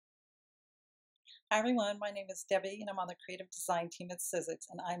Hi everyone, my name is Debbie and I'm on the creative design team at Sizzix,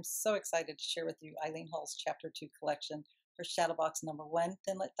 and I'm so excited to share with you Eileen Hull's Chapter 2 collection, her Shadowbox number 1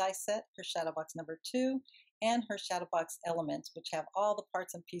 Thinlet die set, her Shadowbox number 2, and her Shadowbox elements, which have all the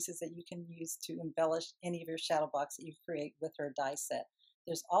parts and pieces that you can use to embellish any of your Shadowbox that you create with her die set.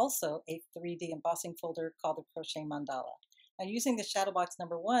 There's also a 3D embossing folder called the Crochet Mandala. Now, using the Shadowbox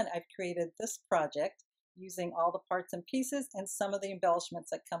number 1, I've created this project using all the parts and pieces and some of the embellishments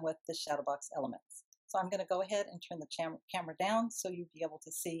that come with the Shadowbox elements. So I'm going to go ahead and turn the camera down so you'll be able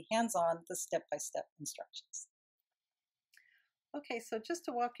to see hands-on the step-by-step instructions. Okay, so just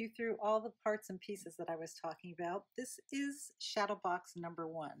to walk you through all the parts and pieces that I was talking about, this is Shadowbox number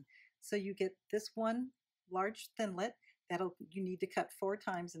 1. So you get this one large thinlet you need to cut 4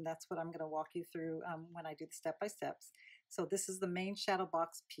 times, and that's what I'm going to walk you through when I do the step-by-steps. So this is the main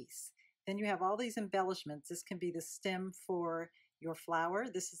Shadowbox piece. Then you have all these embellishments. This can be the stem for your flower.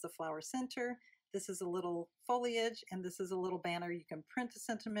 This is the flower center. This is a little foliage, and this is a little banner. You can print a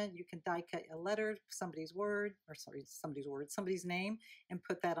sentiment. You can die cut a letter, somebody's name, and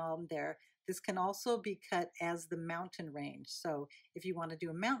put that on there. This can also be cut as the mountain range. So if you want to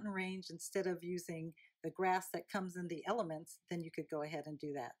do a mountain range instead of using the grass that comes in the elements, then you could go ahead and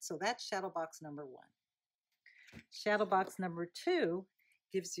do that. So that's Shadowbox number 1. Shadowbox number 2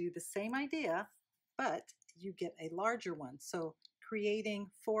 gives you the same idea, but you get a larger one. So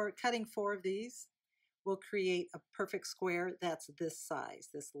cutting 4 of these will create a perfect square that's this size,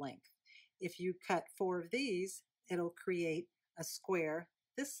 this length. If you cut 4 of these, it'll create a square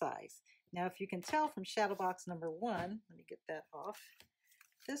this size. Now, if you can tell from Shadowbox number 1, let me get that off.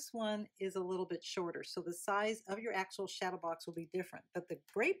 This one is a little bit shorter, so the size of your actual Shadowbox will be different. But the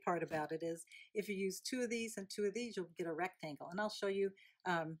great part about it is if you use 2 of these and 2 of these, you'll get a rectangle. And I'll show you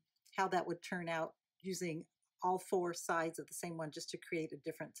how that would turn out using all 4 sides of the same one just to create a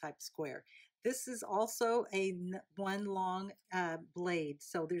different type square. This is also one long blade,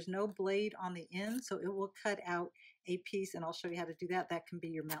 so there's no blade on the end, so it will cut out a piece, and I'll show you how to do that. That can be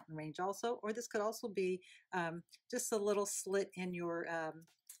your mountain range also, or this could also be just a little slit in your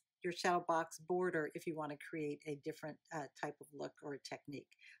Shadowbox border if you want to create a different type of look or a technique.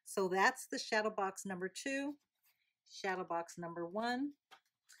 So that's the Shadowbox number 2, Shadowbox number 1,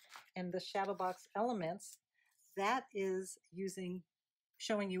 and the Shadowbox elements. That is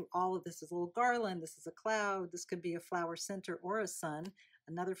showing you all of this is a little garland, this is a cloud, this could be a flower center or a sun,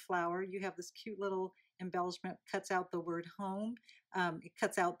 another flower. You have this cute little embellishment, cuts out the word home. It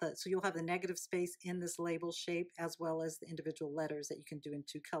cuts out so you'll have the negative space in this label shape as well as the individual letters that you can do in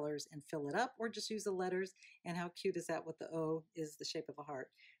 2 colors and fill it up, or just use the letters. And how cute is that with the O is the shape of a heart.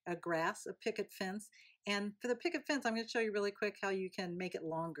 A grass, a picket fence. And for the picket fence, I'm going to show you really quick how you can make it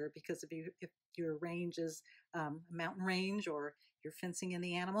longer, because if your range is a mountain range or you're fencing in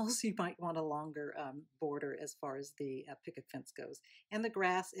the animals, you might want a longer border as far as the picket fence goes. And the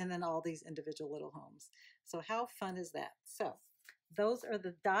grass, and then all these individual little homes. So how fun is that? So those are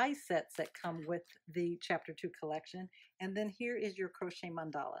the die sets that come with the Chapter 2 collection. And then here is your Crochet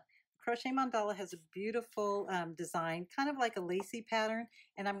Mandala. Crochet Mandala has a beautiful design, kind of like a lacy pattern.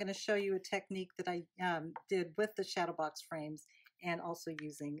 And I'm going to show you a technique that I did with the Shadowbox frames and also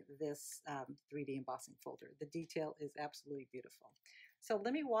using this 3D embossing folder. The detail is absolutely beautiful. So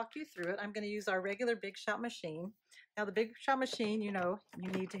let me walk you through it. I'm going to use our regular Big Shot machine. Now the Big Shot machine, you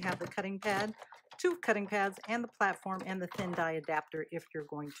need to have the cutting pad, 2 cutting pads, and the platform and the thin die adapter if you're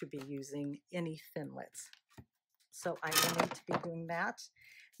going to be using any thinlets. So I will need to be doing that.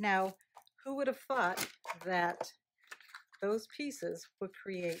 Now, who would have thought that those pieces would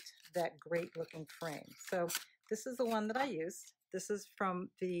create that great looking frame? So this is the one that I used. This is from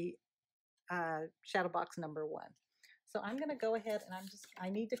the Shadowbox number 1. So I'm going to go ahead and I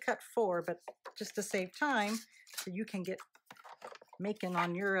need to cut 4, but just to save time so you can get making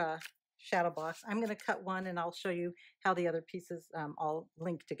on your Shadowbox, I'm going to cut 1 and I'll show you how the other pieces all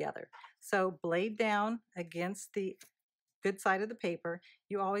link together. So blade down against the good side of the paper.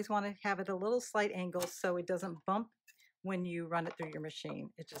 You always want to have it a little slight angle so it doesn't bump when you run it through your machine.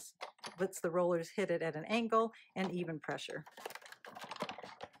 It just lets the rollers hit it at an angle and even pressure.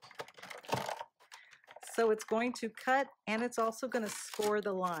 So it's going to cut, and it's also going to score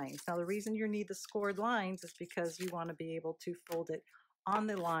the lines. Now the reason you need the scored lines is because you want to be able to fold it on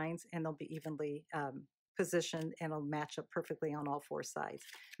the lines, and they'll be evenly positioned, and it'll match up perfectly on all 4 sides.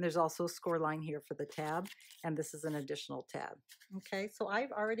 And there's also a score line here for the tab, and this is an additional tab. Okay, so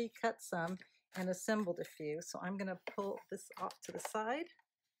I've already cut some and assembled a few, so I'm going to pull this off to the side.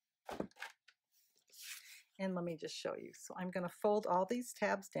 And let me just show you. So I'm going to fold all these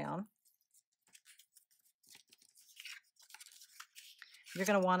tabs down. You're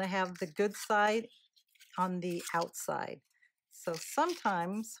going to want to have the good side on the outside. So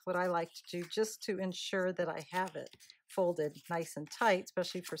sometimes what I like to do, just to ensure that I have it folded nice and tight,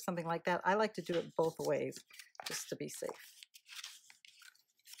 especially for something like that, I like to do it both ways just to be safe.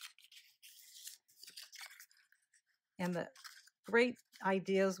 And the great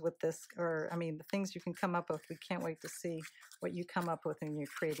ideas with this, or I mean the things you can come up with, we can't wait to see what you come up with when you're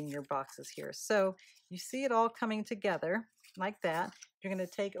creating your boxes here. So you see it all coming together like that. You're going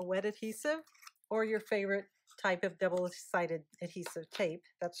to take a wet adhesive or your favorite type of double-sided adhesive tape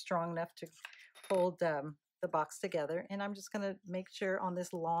that's strong enough to hold the box together. And I'm just going to make sure on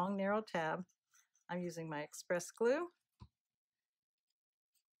this long narrow tab I'm using my express glue.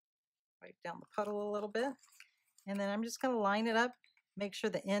 Wipe down the puddle a little bit. And then I'm just going to line it up, make sure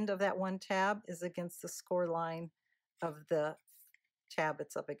the end of that one tab is against the score line of the tab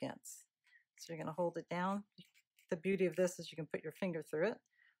it's up against. So you're going to hold it down. The beauty of this is you can put your finger through it,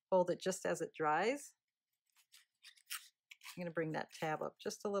 hold it just as it dries. I'm going to bring that tab up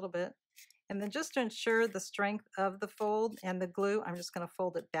just a little bit. And then just to ensure the strength of the fold and the glue, I'm just going to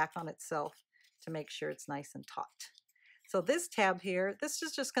fold it back on itself to make sure it's nice and taut. So this tab here, this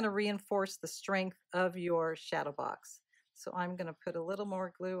is just going to reinforce the strength of your shadow box. So I'm going to put a little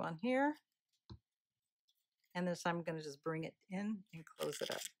more glue on here. And this I'm going to just bring it in and close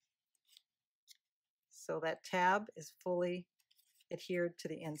it up. So that tab is fully adhered to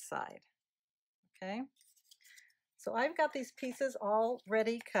the inside. Okay. So I've got these pieces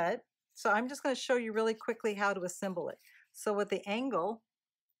already cut. So I'm just going to show you really quickly how to assemble it. So with the angle,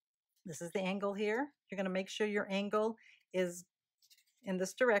 this is the angle here. You're going to make sure your angle is in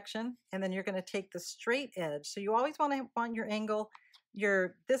this direction, and then you're going to take the straight edge. So you always want your angle,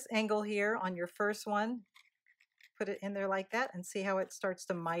 this angle here on your first one, put it in there like that, and see how it starts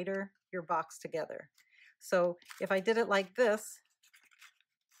to miter your box together. So if I did it like this,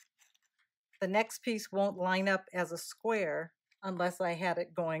 the next piece won't line up as a square unless I had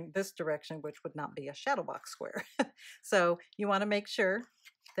it going this direction, which would not be a shadow box square. So you want to make sure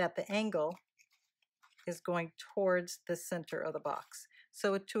that the angle is going towards the center of the box.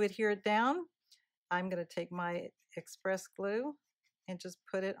 So to adhere it down, I'm going to take my express glue and just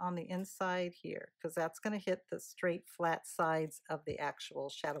put it on the inside here, because that's going to hit the straight flat sides of the actual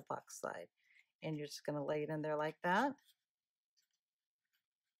shadow box side. And you're just going to lay it in there like that.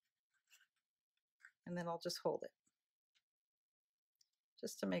 And then I'll just hold it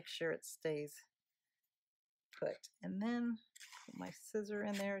just to make sure it stays put. And then put my scissor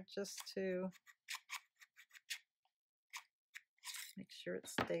in there just to make sure it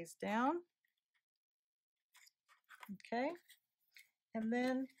stays down. Okay. And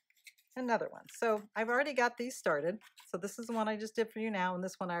then another one. So I've already got these started. So this is the one I just did for you now, and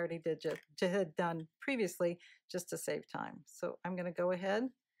this one I already had done previously just to save time. So I'm going to go ahead,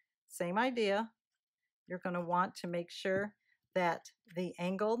 same idea. You're going to want to make sure that the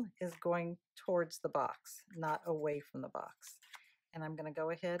angle is going towards the box, not away from the box. And I'm going to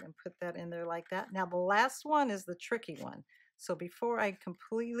go ahead and put that in there like that. Now the last one is the tricky one. So before I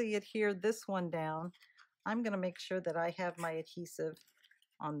completely adhere this one down, I'm going to make sure that I have my adhesive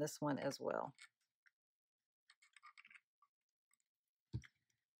on this one as well.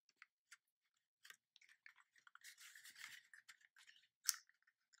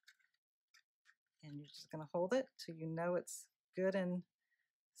 And you're just going to hold it till you know it's good and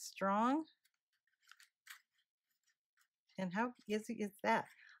strong. And how easy is that?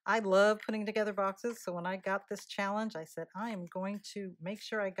 I love putting together boxes. So when I got this challenge, I said, I am going to make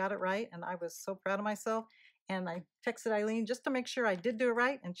sure I got it right. And I was so proud of myself. And I texted Eileen just to make sure I did do it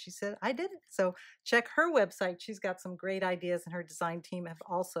right. And she said, I did it. So check her website. She's got some great ideas, and her design team have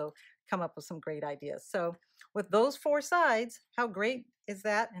also come up with some great ideas. So with those 4 sides, how great is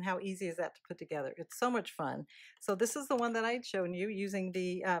that, and how easy is that to put together? It's so much fun. So this is the one that I had shown you using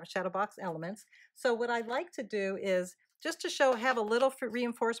the shadow box elements. So what I'd like to do is just to have a little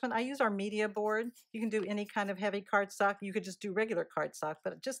reinforcement. I use our media board. You can do any kind of heavy cardstock. You could just do regular cardstock,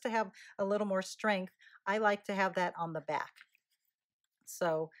 but just to have a little more strength, I like to have that on the back.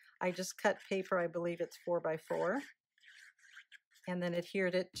 So I just cut paper, I believe it's 4x4, and then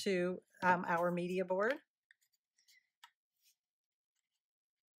adhered it to our media board.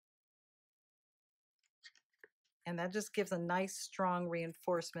 And that just gives a nice strong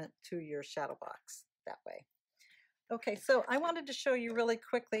reinforcement to your shadow box that way. Okay, so I wanted to show you really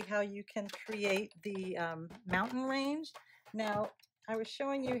quickly how you can create the mountain range. Now, I was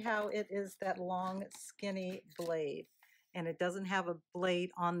showing you how it is that long, skinny blade, and it doesn't have a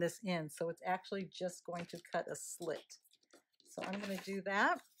blade on this end, so it's actually just going to cut a slit. So I'm going to do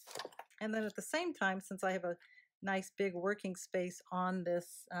that. And then at the same time, since I have a nice big working space on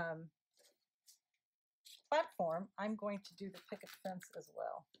this platform, I'm going to do the picket fence as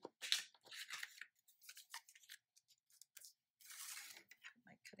well.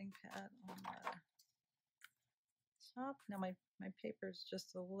 My cutting pad on the top. Now my paper is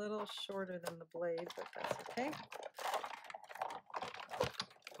just a little shorter than the blade, but that's okay.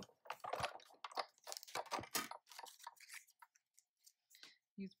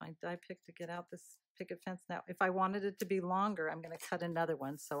 Use my die pick to get out this picket fence. Now, if I wanted it to be longer, I'm going to cut another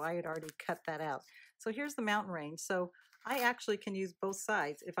one. So I had already cut that out. So here's the mountain range. So I actually can use both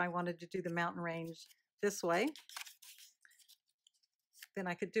sides. If I wanted to do the mountain range this way, then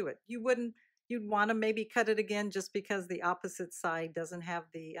I could do it. You'd want to maybe cut it again just because the opposite side doesn't have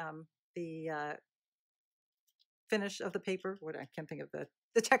the finish of the paper. What, I can't think of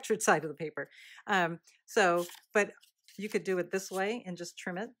the textured side of the paper. But you could do it this way and just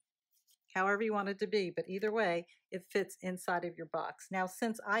trim it however you want it to be. But either way, it fits inside of your box. Now,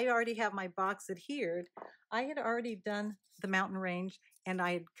 since I already have my box adhered, I had already done the mountain range and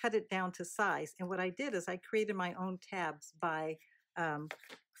I had cut it down to size. And what I did is I created my own tabs by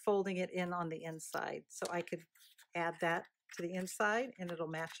folding it in on the inside. So I could add that to the inside and it'll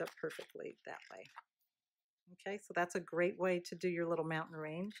match up perfectly that way. Okay, so that's a great way to do your little mountain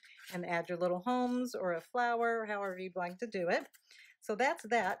range and add your little homes or a flower, however you'd like to do it. So that's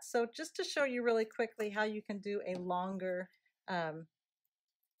that. So just to show you really quickly how you can do a longer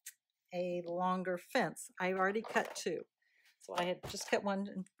fence. I already cut two. So I had just cut one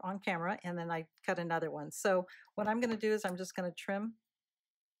on camera and then I cut another one. So what I'm going to do is I'm just going to trim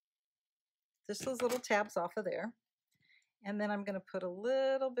just those little tabs off of there. And then I'm going to put a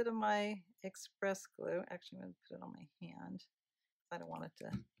little bit of my express glue. Actually, I'm going to put it on my hand. I don't want it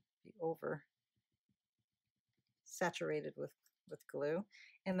to be over saturated with glue.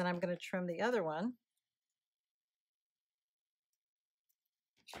 And then I'm going to trim the other one.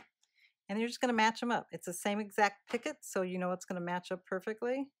 And you're just going to match them up. It's the same exact picket, so you know it's going to match up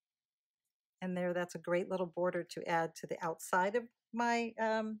perfectly. And there, that's a great little border to add to the outside of my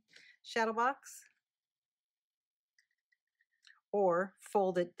shadow box. Or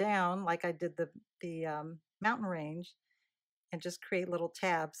fold it down like I did the mountain range and just create little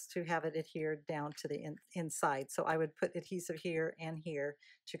tabs to have it adhered down to the inside. So I would put adhesive here and here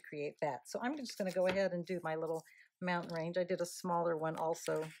to create that. So I'm just going to go ahead and do my little mountain range. I did a smaller one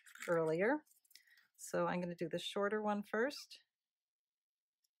also earlier. So I'm going to do the shorter one first.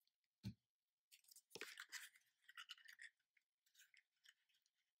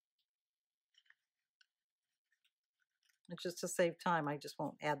 And just to save time, I just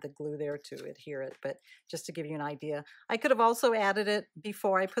won't add the glue there to adhere it, but just to give you an idea. I could have also added it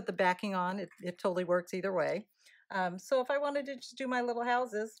before I put the backing on. It totally works either way. So if I wanted to just do my little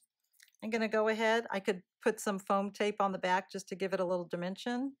houses, I'm going to go ahead. I could put some foam tape on the back just to give it a little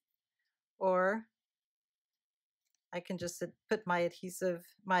dimension, or I can just put my adhesive,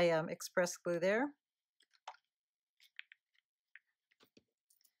 my express glue there.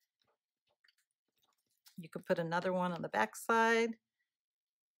 You could put another one on the back side,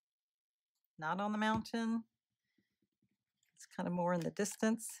 not on the mountain. It's kind of more in the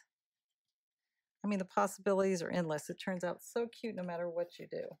distance. I mean, the possibilities are endless. It turns out so cute no matter what you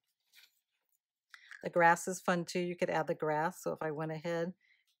do. The grass is fun too. You could add the grass. So if I went ahead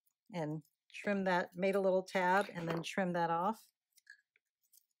and trim that, made a little tab and then trim that off,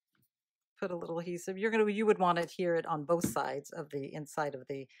 put a little adhesive. You would want to adhere it on both sides of the inside of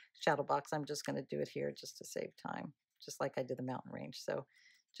the shadow box. I'm just going to do it here just to save time, just like I did the mountain range. So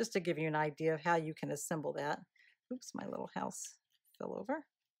just to give you an idea of how you can assemble that. Oops, my little house fell over.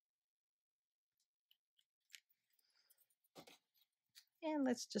 And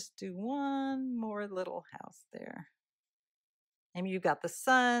let's just do one more little house there. And you've got the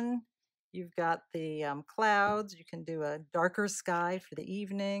sun, you've got the clouds. You can do a darker sky for the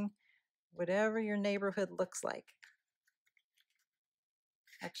evening. Whatever your neighborhood looks like.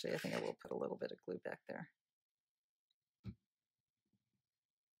 Actually, I think I will put a little bit of glue back there.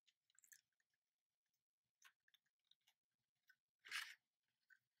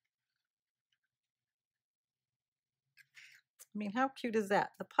 I mean, how cute is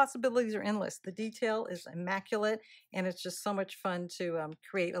that? The possibilities are endless. The detail is immaculate, and it's just so much fun to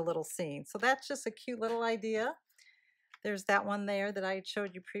create a little scene. So that's just a cute little idea. There's that one there that I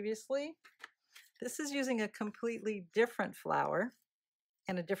showed you previously. This is using a completely different flower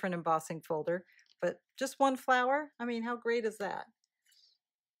and a different embossing folder, but just one flower. I mean, how great is that?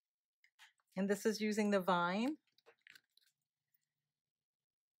 And this is using the vine,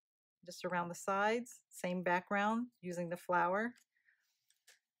 just around the sides, same background, using the flower.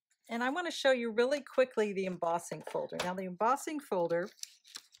 And I want to show you really quickly the embossing folder. Now the embossing folder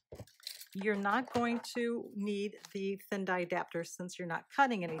you're not going to need the thin die adapter since you're not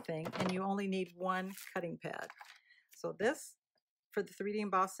cutting anything, and you only need one cutting pad. So this for the 3D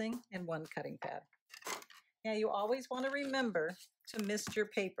embossing and one cutting pad. Now you always want to remember to mist your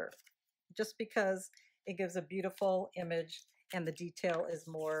paper, just because it gives a beautiful image and the detail is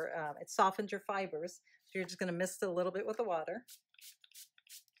more, it softens your fibers. So you're just going to mist it a little bit with the water.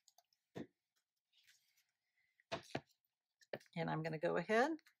 And I'm going to go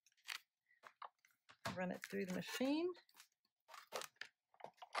ahead, run it through the machine.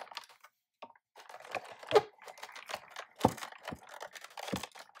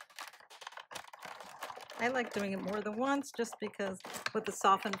 I like doing it more than once just because with the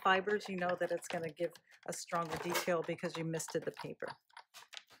softened fibers, you know that it's going to give a stronger detail because you misted the paper.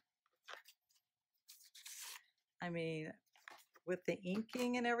 I mean, with the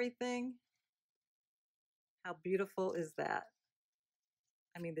inking and everything, how beautiful is that?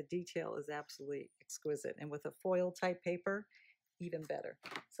 I mean, the detail is absolutely exquisite. And with a foil type paper, even better.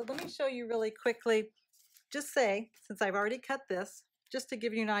 So let me show you really quickly, just say, since I've already cut this, just to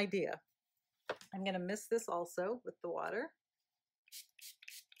give you an idea. I'm going to mist this also with the water.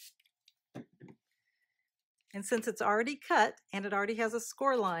 And since it's already cut and it already has a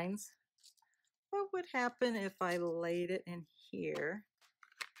score lines, what would happen if I laid it in here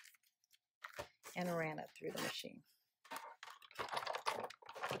and ran it through the machine?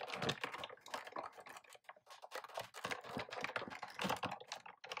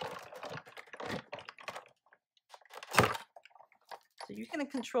 So you can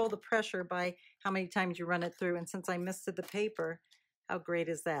control the pressure by how many times you run it through. And since I misted the paper, how great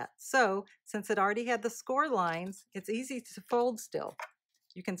is that? So since it already had the score lines, it's easy to fold still.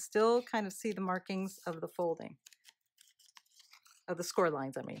 You can still kind of see the markings of the folding, of the score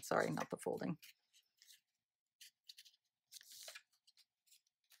lines, I mean, sorry, not the folding.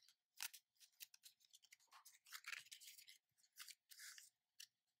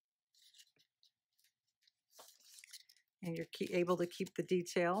 And you're able to keep the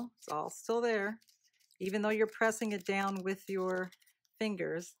detail. It's all still there. Even though you're pressing it down with your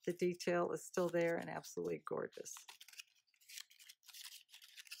fingers, the detail is still there and absolutely gorgeous.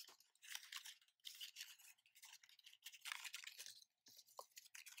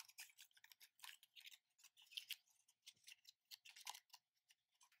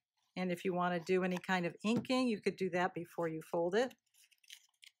 And if you want to do any kind of inking, you could do that before you fold it.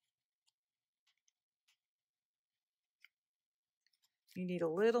 You need a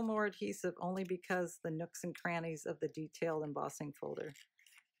little more adhesive only because the nooks and crannies of the detailed embossing folder.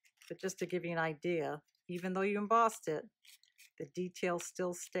 But just to give you an idea, even though you embossed it, the detail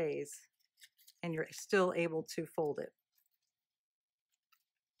still stays and you're still able to fold it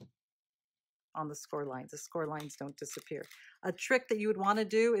on the score lines. The score lines don't disappear. A trick that you would want to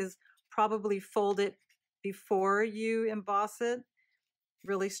do is probably fold it before you emboss it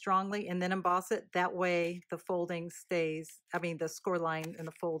really strongly and then emboss it. That way the folding stays, I mean the score line and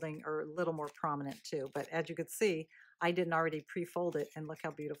the folding are a little more prominent too. But as you could see, I didn't already pre-fold it and look how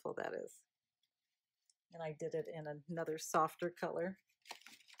beautiful that is. And I did it in another softer color.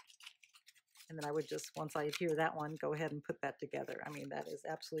 And then I would just, once I hear that one, go ahead and put that together. I mean, that is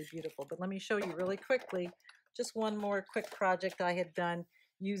absolutely beautiful. But let me show you really quickly, just one more quick project I had done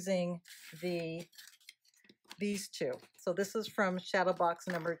using these two. So this is from shadow box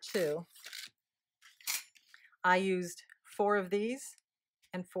number 2. I used 4 of these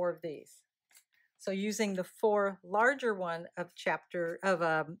and 4 of these. So using the 4 larger one of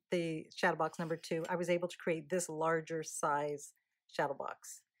the shadow box number 2, I was able to create this larger size shadow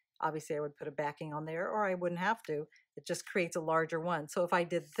box. Obviously I would put a backing on there or I wouldn't have to. It just creates a larger one. So if I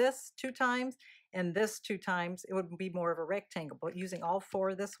did this 2 times and this 2 times, it would be more of a rectangle. But using all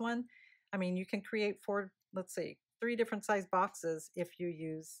 4 of this one, I mean, you can create 4, let's see, 3 different size boxes if you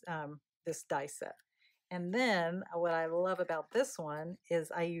use this die set. And then what I love about this one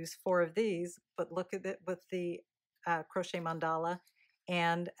is I use 4 of these, but look at it with the crochet mandala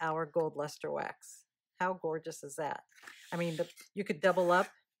and our gold luster wax. How gorgeous is that? I mean, you could double up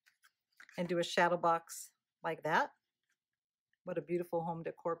and do a shadow box like that. What a beautiful home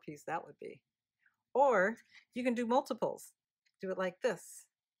decor piece that would be. Or you can do multiples. Do it like this.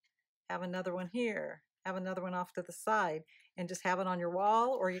 Have another one here. Have another one off to the side and just have it on your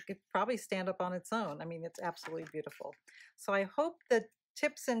wall, or you could probably stand up on its own. I mean, it's absolutely beautiful. So I hope the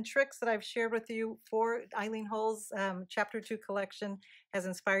tips and tricks that I've shared with you for Eileen Hull's Chapter 2 collection has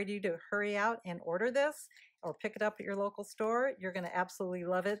inspired you to hurry out and order this or pick it up at your local store. You're going to absolutely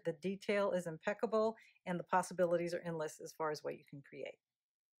love it. The detail is impeccable and the possibilities are endless as far as what you can create.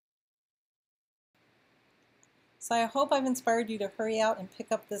 So I hope I've inspired you to hurry out and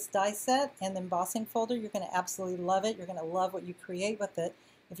pick up this die set and the embossing folder. You're going to absolutely love it. You're going to love what you create with it.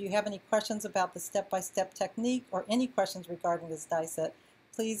 If you have any questions about the step-by-step technique or any questions regarding this die set,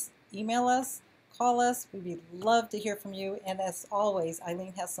 please email us, call us. We'd love to hear from you. And as always,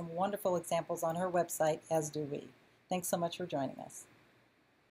 Eileen has some wonderful examples on her website, as do we. Thanks so much for joining us.